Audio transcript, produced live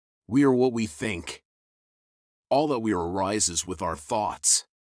We are what we think. All that we are arises with our thoughts.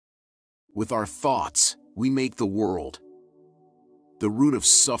 With our thoughts, we make the world. The root of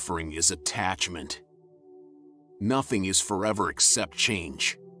suffering is attachment. Nothing is forever except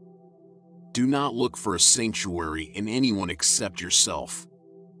change. Do not look for a sanctuary in anyone except yourself.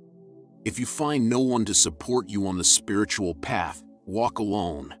 If you find no one to support you on the spiritual path, walk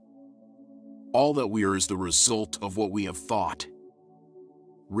alone. All that we are is the result of what we have thought.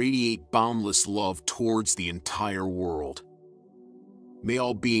 Radiate boundless love towards the entire world. May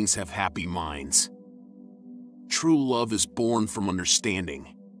all beings have happy minds. True love is born from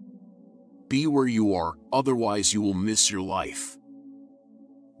understanding. Be where you are, otherwise you will miss your life.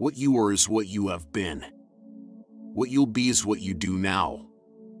 What you are is what you have been. What you'll be is what you do now.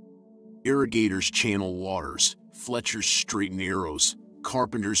 Irrigators channel waters, fletchers straighten arrows,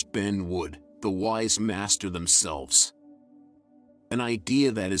 carpenters bend wood, the wise master themselves. An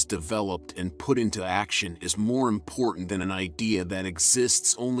idea that is developed and put into action is more important than an idea that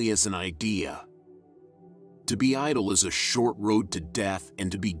exists only as an idea. To be idle is a short road to death, and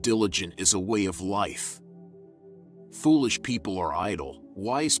to be diligent is a way of life. Foolish people are idle,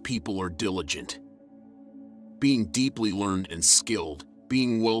 wise people are diligent. Being deeply learned and skilled,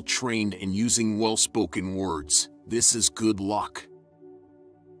 being well trained and using well-spoken words, this is good luck.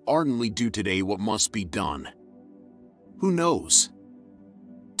 Ardently do today what must be done. Who knows?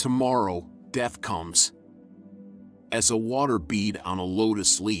 Tomorrow, death comes. As a water bead on a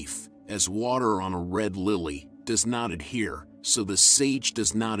lotus leaf, as water on a red lily, does not adhere, so the sage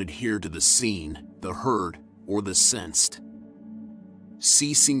does not adhere to the seen, the heard, or the sensed.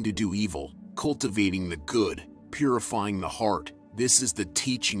 Ceasing to do evil, cultivating the good, purifying the heart, this is the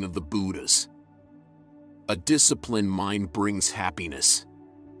teaching of the Buddhas. A disciplined mind brings happiness.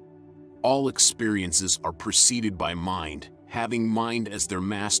 All experiences are preceded by mind, having mind as their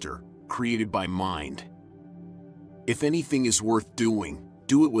master, created by mind. If anything is worth doing,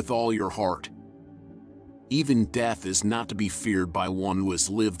 do it with all your heart. Even death is not to be feared by one who has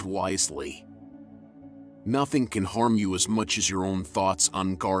lived wisely. Nothing can harm you as much as your own thoughts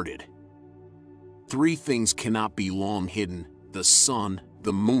unguarded. Three things cannot be long hidden: the sun,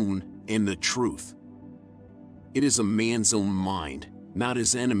 the moon, and the truth. It is a man's own mind, not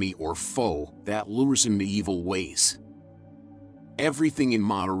his enemy or foe, that lures him to evil ways. Everything in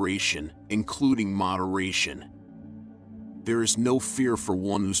moderation, including moderation. There is no fear for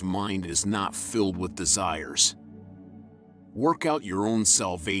one whose mind is not filled with desires. Work out your own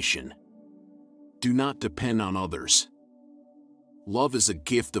salvation. Do not depend on others. Love is a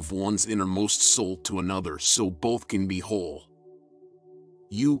gift of one's innermost soul to another, so both can be whole.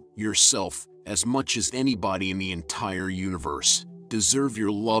 You, yourself, as much as anybody in the entire universe, deserve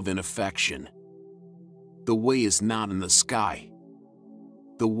your love and affection. The way is not in the sky.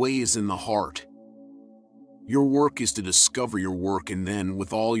 The way is in the heart. Your work is to discover your work and then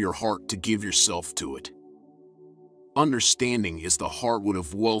with all your heart to give yourself to it. Understanding is the heartwood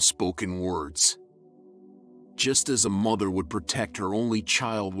of well-spoken words. Just as a mother would protect her only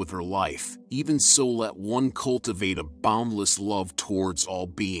child with her life, even so let one cultivate a boundless love towards all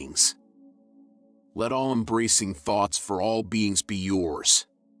beings. Let all embracing thoughts for all beings be yours.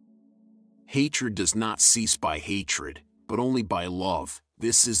 Hatred does not cease by hatred, but only by love.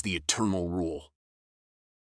 This is the eternal rule.